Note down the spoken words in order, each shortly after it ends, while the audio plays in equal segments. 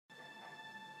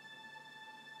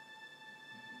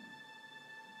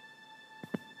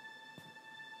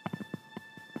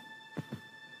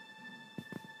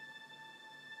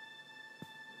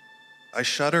I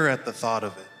shudder at the thought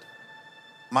of it.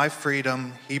 My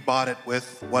freedom, he bought it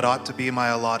with what ought to be my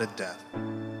allotted death.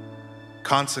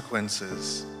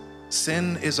 Consequences.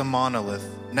 Sin is a monolith,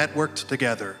 networked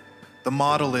together. The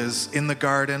model is, in the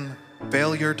garden,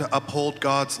 failure to uphold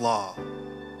God's law.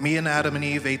 Me and Adam and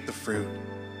Eve ate the fruit.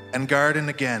 And garden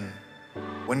again,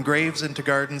 when graves into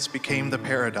gardens became the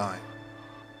paradigm.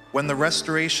 When the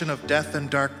restoration of death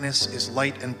and darkness is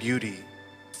light and beauty.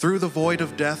 Through the void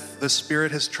of death, the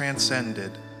Spirit has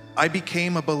transcended. I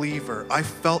became a believer. I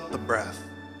felt the breath.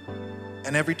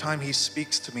 And every time he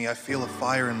speaks to me, I feel a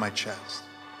fire in my chest.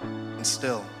 And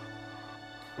still,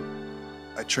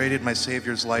 I traded my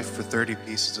Savior's life for 30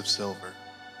 pieces of silver.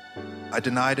 I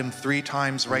denied him 3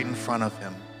 times right in front of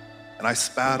him, and I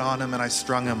spat on him and I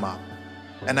strung him up.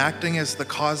 And acting as the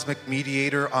cosmic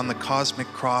mediator on the cosmic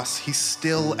cross, he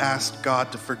still asked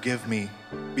God to forgive me,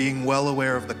 being well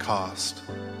aware of the cost.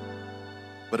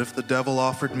 But if the devil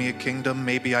offered me a kingdom,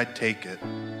 maybe I'd take it.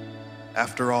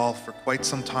 After all, for quite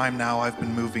some time now, I've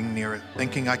been moving near it,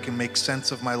 thinking I can make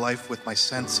sense of my life with my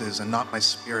senses and not my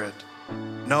spirit.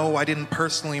 No, I didn't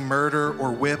personally murder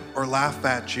or whip or laugh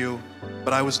at you,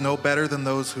 but I was no better than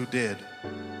those who did.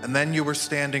 And then you were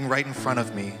standing right in front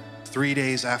of me, 3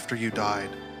 days after you died,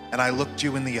 and I looked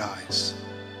you in the eyes.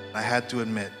 I had to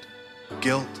admit,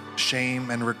 guilt, shame,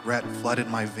 and regret flooded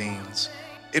my veins.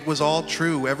 It was all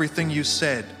true, everything you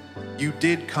said. You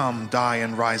did come, die,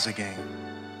 and rise again.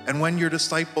 And when your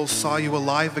disciples saw you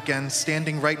alive again,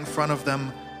 standing right in front of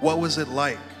them, what was it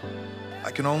like?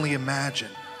 I can only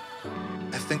imagine.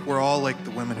 I think we're all like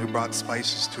the women who brought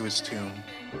spices to his tomb.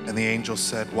 And the angel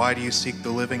said, "Why do you seek the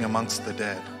living amongst the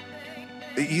dead?"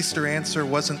 The Easter answer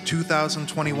wasn't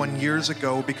 2021 years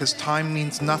ago, because time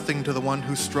means nothing to the one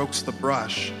who strokes the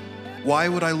brush. Why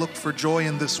would I look for joy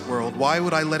in this world? Why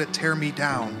would I let it tear me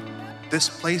down? This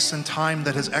place and time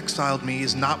that has exiled me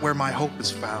is not where my hope is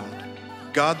found.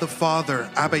 God the Father,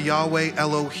 Abba Yahweh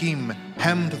Elohim,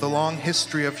 hemmed the long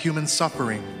history of human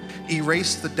suffering,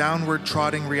 erased the downward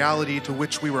trotting reality to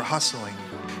which we were hustling,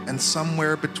 and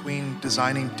somewhere between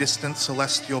designing distant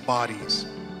celestial bodies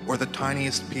or the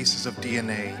tiniest pieces of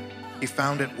DNA, he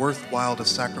found it worthwhile to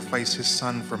sacrifice his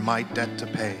son for my debt to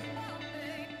pay.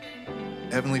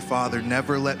 Heavenly Father,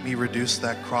 never let me reduce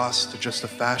that cross to just a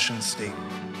fashion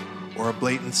statement or a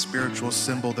blatant spiritual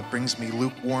symbol that brings me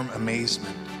lukewarm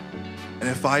amazement. And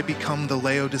if I become the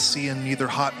Laodicean, neither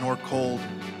hot nor cold,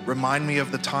 remind me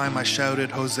of the time I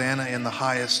shouted Hosanna in the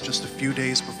highest just a few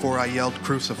days before I yelled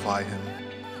crucify him.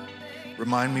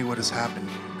 Remind me what has happened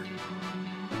here.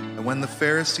 And when the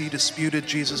Pharisee disputed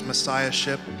Jesus'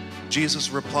 messiahship, Jesus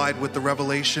replied with the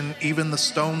revelation, "Even the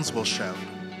stones will shout."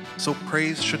 So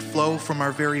praise should flow from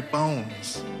our very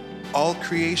bones. All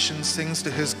creation sings to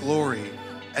his glory,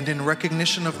 and in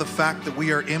recognition of the fact that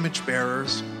we are image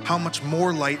bearers, how much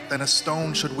more light than a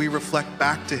stone should we reflect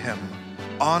back to him?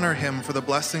 Honor him for the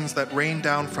blessings that rain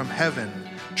down from heaven,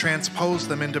 transpose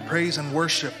them into praise and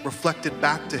worship reflected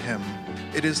back to him.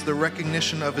 It is the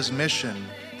recognition of his mission,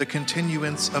 the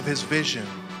continuance of his vision.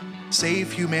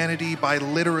 Save humanity by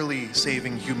literally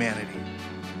saving humanity.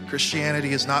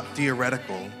 Christianity is not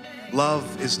theoretical. Love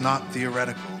is not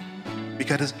theoretical.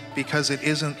 Because it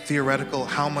isn't theoretical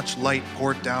how much light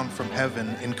poured down from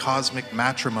heaven in cosmic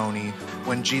matrimony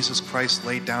when Jesus Christ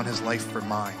laid down his life for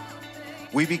mine.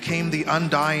 We became the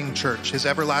undying church, his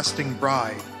everlasting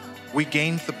bride. We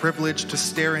gained the privilege to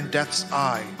stare in death's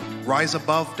eye, rise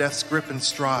above death's grip and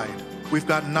stride. We've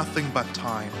got nothing but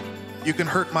time. You can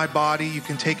hurt my body, you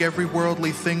can take every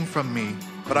worldly thing from me,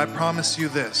 but I promise you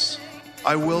this,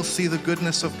 I will see the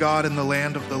goodness of God in the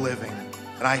land of the living,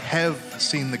 and I have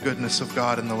seen the goodness of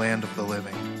God in the land of the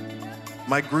living.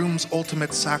 My groom's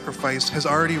ultimate sacrifice has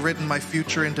already written my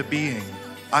future into being.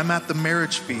 I'm at the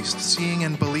marriage feast, seeing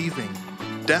and believing.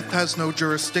 Death has no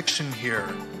jurisdiction here.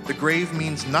 The grave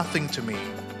means nothing to me,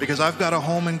 because I've got a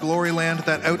home in glory land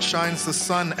that outshines the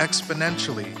sun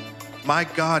exponentially. My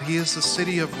God, he is the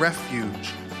city of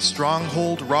refuge,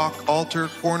 stronghold, rock, altar,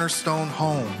 cornerstone,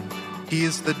 home. He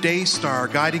is the day star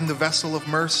guiding the vessel of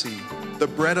mercy, the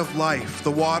bread of life,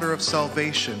 the water of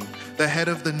salvation, the head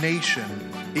of the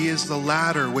nation. He is the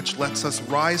ladder which lets us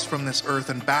rise from this earth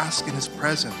and bask in his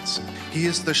presence. He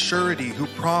is the surety who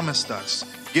promised us,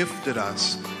 gifted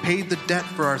us, paid the debt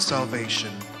for our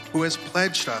salvation, who has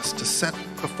pledged us to set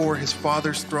before his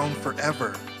Father's throne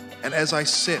forever. And as I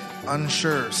sit,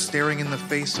 unsure, staring in the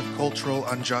face of cultural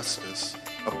injustice,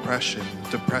 oppression,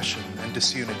 depression, and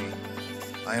disunity,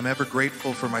 I am ever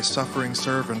grateful for my suffering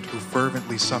servant who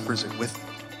fervently suffers it with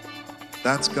me.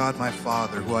 That's God my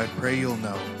Father, who I pray you'll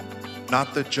know.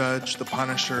 Not the judge, the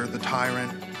punisher, the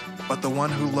tyrant, but the one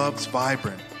who loves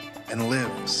vibrant and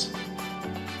lives.